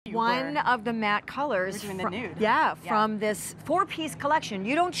one of the matte colors. We're doing the nude. Yeah, from this 4-piece collection.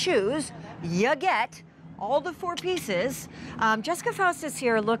 You don't choose, you get all the 4 pieces. Jessica Faust is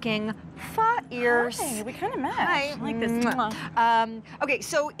here looking fierce. Hi, we kind of match. Hi. I like this. Okay,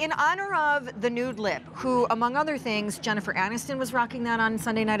 so in honor of the nude lip, who, among other things, Jennifer Aniston was rocking that on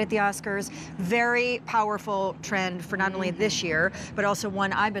Sunday night at the Oscars. Very powerful trend for not only this year, but also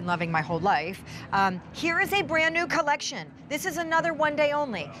one I've been loving my whole life. Here is a brand new collection. This is another one day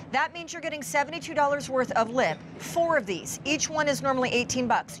only. That means you're getting $72 worth of lip, 4 of these. Each one is normally 18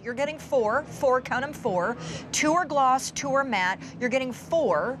 bucks. You're getting 4, count them 4. 2 are gloss, 2 are matte. You're getting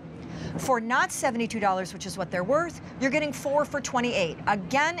 4 for not $72, which is what they're worth. You're getting 4 for $28.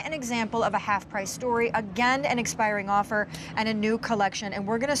 Again, an example of a half-price story. Again, an expiring offer and a new collection. And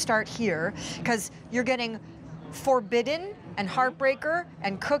we're gonna start here because you're getting Forbidden and Heartbreaker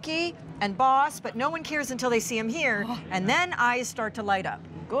and Cookie and Boss, but no one cares until they see them here, and then eyes start to light up.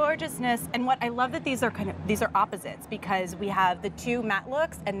 Gorgeousness. And what I love that these are opposites, because we have the 2 matte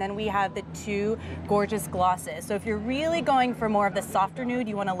looks and then we have the 2 gorgeous glosses. So if you're really going for more of the softer nude,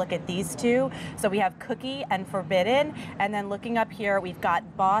 you want to look at these 2. So we have Cookie and Forbidden, and then looking up here we've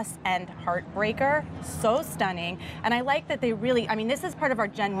got Boss and Heartbreaker. So stunning. And I like that they really, I mean, this is part of our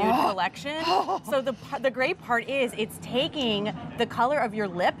Gen Nude collection. So the great part is it's taking the color of your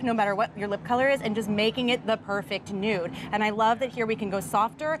lip, no matter what your lip color is, and just making it the perfect nude. And I love that here we can go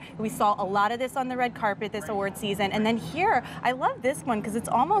softer. We saw a lot of this on the red carpet this award season. And then here, I love this one because it's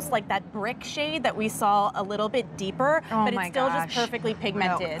almost like that brick shade that we saw a little bit deeper, but it's still just perfectly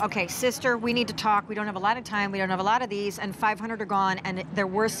pigmented. No. Okay, sister, we need to talk. We don't have a lot of time. We don't have a lot of these, and 500 are gone, and they're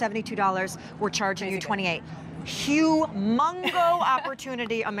worth $72. We're charging you $28. Humongo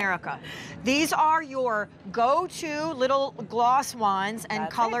opportunity, America. These are your go-to little gloss wands and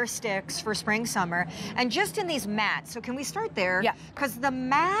color sticks for spring, summer, and just in these mattes. So can we start there? Yeah. Because the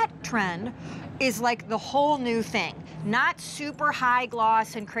matte trend is like the whole new thing. Not super high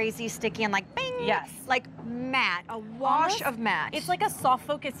gloss and crazy sticky and like bing. Yes. Like matte, a wash of matte. It's like a soft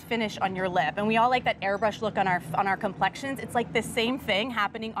focus finish on your lip, and we all like that airbrush look on our complexions. It's like the same thing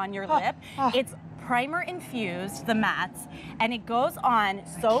happening on your lip. It's primer infused, the mattes, and it goes on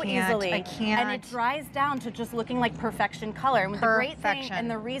so easily. And it dries down to just looking like perfection color. And the great thing, and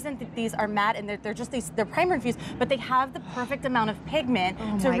the reason that these are matte and they're just they're primer infused, but they have the perfect amount of pigment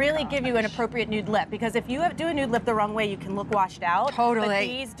to really give you an appropriate nude lip. Because if you do a nude lip the wrong way, you can look washed out. Totally. But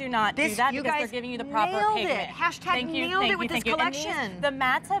these do not do that because they're giving you the proper pigment. Hashtag nailed it with this collection. The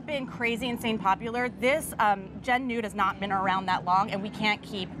mattes have been crazy, insane popular. This Gen Nude has not been around that long, and we can't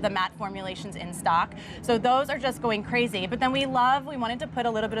keep the matte formulations in stock. So those are just going crazy. But then we wanted to put a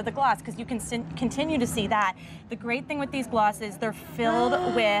little bit of the gloss because you can continue to see that. The great thing with these glosses, they're filled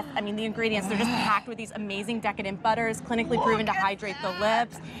with, I mean, the ingredients, they're just packed with these amazing decadent butters, clinically proven to hydrate the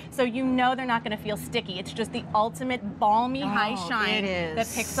lips. So you know they're not going to feel sticky. It's just the ultimate balmy high shine that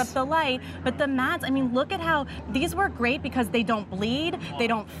picks up the light. But the mattes, I mean, look at how these work great because they don't bleed, they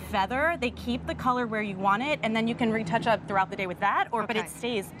don't feather, they keep the color where you want it, and then you can retouch up throughout the day with that, but it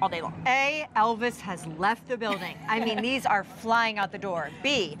stays all day long. A, Elvis has left the building. I mean, these are flying out the door.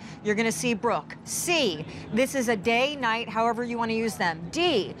 B, you're gonna see Brooke. C, this is a day, night, however you wanna use them.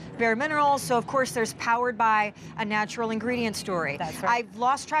 D, bareMinerals, so of course there's powered by a natural ingredient story. That's right. I've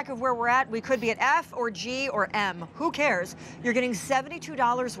lost track of where we're at. We could be at F or G or M. Who cares? You're getting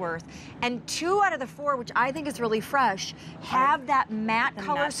 $72 worth, and 2 out of the 4, which I think is really fresh, have that matte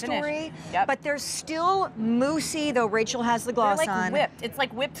color story, but they're still moussey, though Rachel has the gloss on. Whipped. It's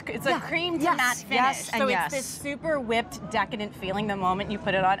like whipped, it's a cream to matte finish. So it's this super whipped, decadent feeling the moment you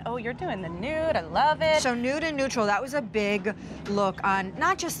put it on. Oh, you're doing the nude, I love it. So nude and neutral, that was a big look on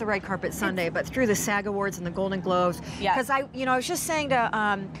not just the red carpet Sunday, but through the SAG Awards and the Golden Globes. Because I was just saying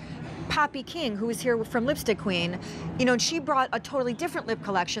to Poppy King, who was here from Lipstick Queen, and she brought a totally different lip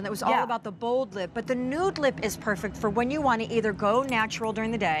collection that was all about the bold lip. But the nude lip is perfect for when you want to either go natural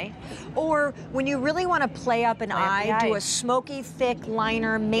during the day, or when you really want to play up an eye, do a smoky, thick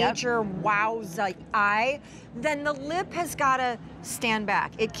liner, major wowza eye, then the lip has got to stand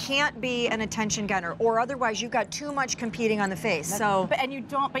back. It can't be an attention getter, or otherwise you've got too much competing on the face.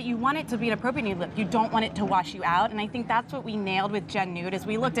 But you want it to be an appropriate nude lip. You don't want it to wash you out, and I think that's what we nailed with Gen Nude. Is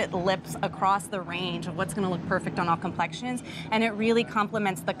we looked at lip lips across the range of what's going to look perfect on all complexions, and it really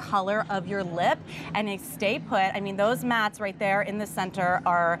complements the color of your lip, and they stay put. I mean, those mattes right there in the center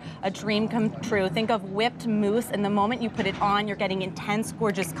are a dream come true. Think of whipped mousse, and the moment you put it on, you're getting intense,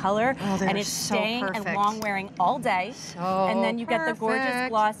 gorgeous color, and it's so staying perfect. and long wearing all day. And then you get the gorgeous perfect.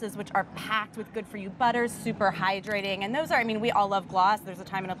 glosses, which are packed with good for you butters, super hydrating, and those are, I mean, we all love gloss. There's a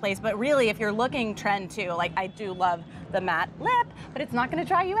time and a place, but really, if you're looking trend too, like I do love the matte lip, but it's not going to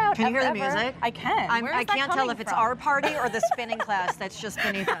dry you out. Can you hear the ever. music? I can. I can't tell if it's our party or the spinning class that's just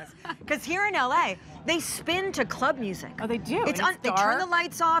beneath us. Because here in LA, they spin to club music. Oh, they do. It's they turn the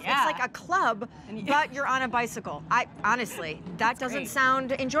lights off. Yeah. It's like a club, but you're on a bicycle. Honestly, that doesn't great.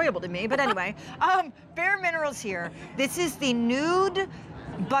 sound enjoyable to me. But anyway, bareMinerals here. This is the Nude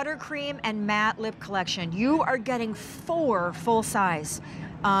Buttercream and Matte Lip Collection. You are getting 4 full size.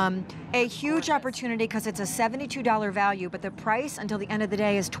 A huge opportunity because it's a $72 value, but the price until the end of the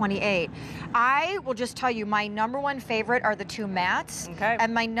day is $28. I will just tell you, my #1 favorite are the 2 mattes. Okay.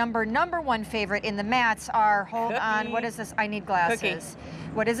 And my #1 favorite in the mattes are, hold on, what is this? I need glasses.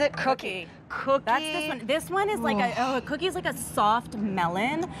 Cookie. What is it? Cookie. Cookie. That's this one. This one is like a cookie is like a soft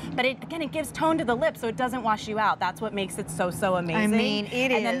melon, but again, it gives tone to the lip, so it doesn't wash you out. That's what makes it so amazing. I mean,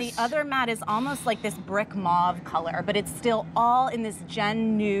 it is. And then the other matte is almost like this brick mauve color, but it's still all in this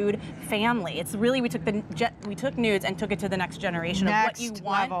Gen Nude family. It's really, we took nudes and took it to the next generation of what you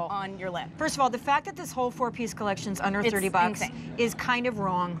want on your lip. First of all, the fact that this whole 4-piece collection is under 30 bucks is kind of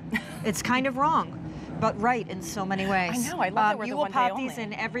wrong. It's kind of wrong. But right in so many ways. I know, I love that we're you the will one pop day these only.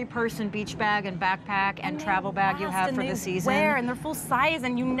 in every person beach bag and backpack and travel bag you have for the season. And they're full size,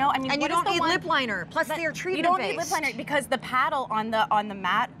 and you know, I mean, and you don't need lip liner. Plus, they're treatment-based. You don't need lip liner because the paddle on the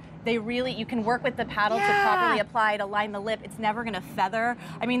matte, they really, you can work with the paddle to properly apply to line the lip. It's never gonna feather.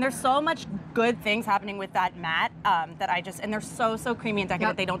 I mean, there's so much good things happening with that matte that and they're so creamy and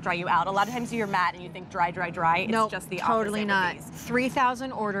decadent. They don't dry you out. A lot of times you're matte and you think dry. It's just the opposite. Totally not.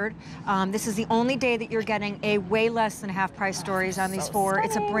 3,000 ordered. This is the only day that you're getting a way less than half price stories on these 4.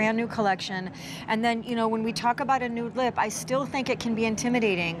 It's a brand new collection. And then, you know, when we talk about a nude lip, I still think it can be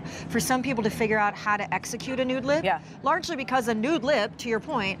intimidating for some people to figure out how to execute a nude lip. Yeah. Largely because a nude lip, to your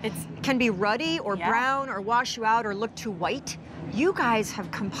point, can be ruddy or brown or wash you out or look too white. You guys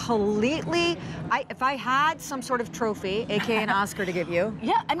have completely, if I had some sort of trophy, aka an Oscar to give you,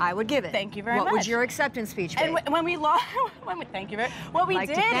 I would give it. Thank you very much. What would your acceptance speech be? And when we lost, thank you very much. What we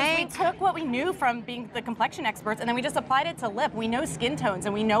did is we took what we knew from being the complexion experts, and then we just applied it to lip. We know skin tones,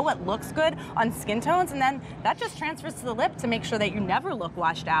 and we know what looks good on skin tones, and then that just transfers to the lip to make sure that you never look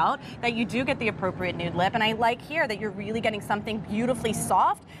washed out, that you do get the appropriate nude lip. And I like here that you're really getting something beautifully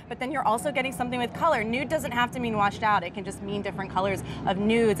soft, but then you're also getting something with color. Nude doesn't have to mean washed out. It can just mean different colors of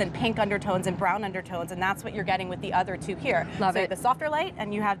nudes and pink undertones and brown undertones, and that's what you're getting with the other 2 here. Love it. The softer light,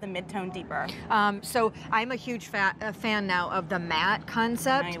 and you have the mid-tone deeper. So I'm a huge fan now of the matte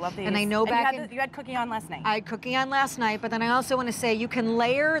concept. I love these. And I know you had cookie on last night. I had cookie on last night, but then I also want to say you can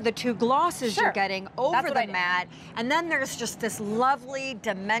layer the 2 glosses you're getting over the matte, and then there's just this lovely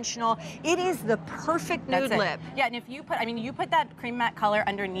dimensional. It is the perfect nude lip. Yeah, and if you put, you put that cream matte color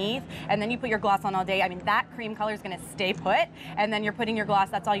underneath, and then you put your gloss on all day. I mean, that cream color is going to stay put, and then you're putting your gloss.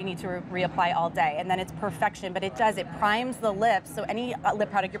 That's all you need to reapply all day, and then it's perfection. But it primes the lips, so any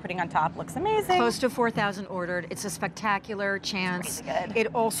lip product you're putting on top looks amazing. Close to 4,000 ordered. It's a spectacular chance. Really good.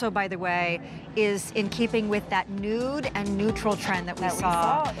 It also, by the way, is in keeping with that nude and neutral trend that we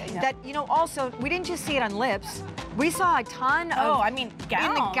saw. That, you know, also, we didn't just see it on lips. We saw a ton of, gowns, in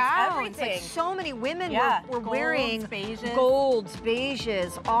the gowns, everything. like so many women were Golds, wearing beiges. golds,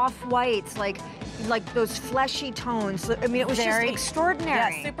 beiges, off-whites, like those fleshy tones. I mean, it was just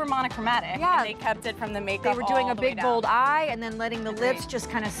extraordinary. Yeah, super monochromatic. Yeah. And they kept it from the makeup. They were doing a big bold eye and then letting the lips just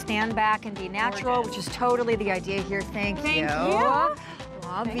kind of stand back and be natural, which is totally the idea here. Thank you.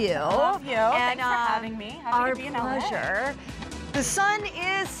 Love you. Love you. And, thanks for having me. Happy to be in LA. Pleasure. The sun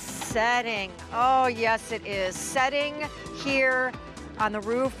is setting. Oh, yes, it is. Setting here on the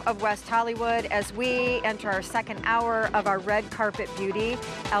roof of West Hollywood as we enter our 2nd hour of our red carpet beauty.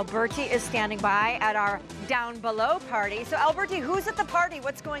 Alberti is standing by at our down below party. So Alberti, who's at the party?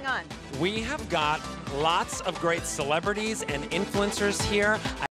 What's going on? We have got lots of great celebrities and influencers here.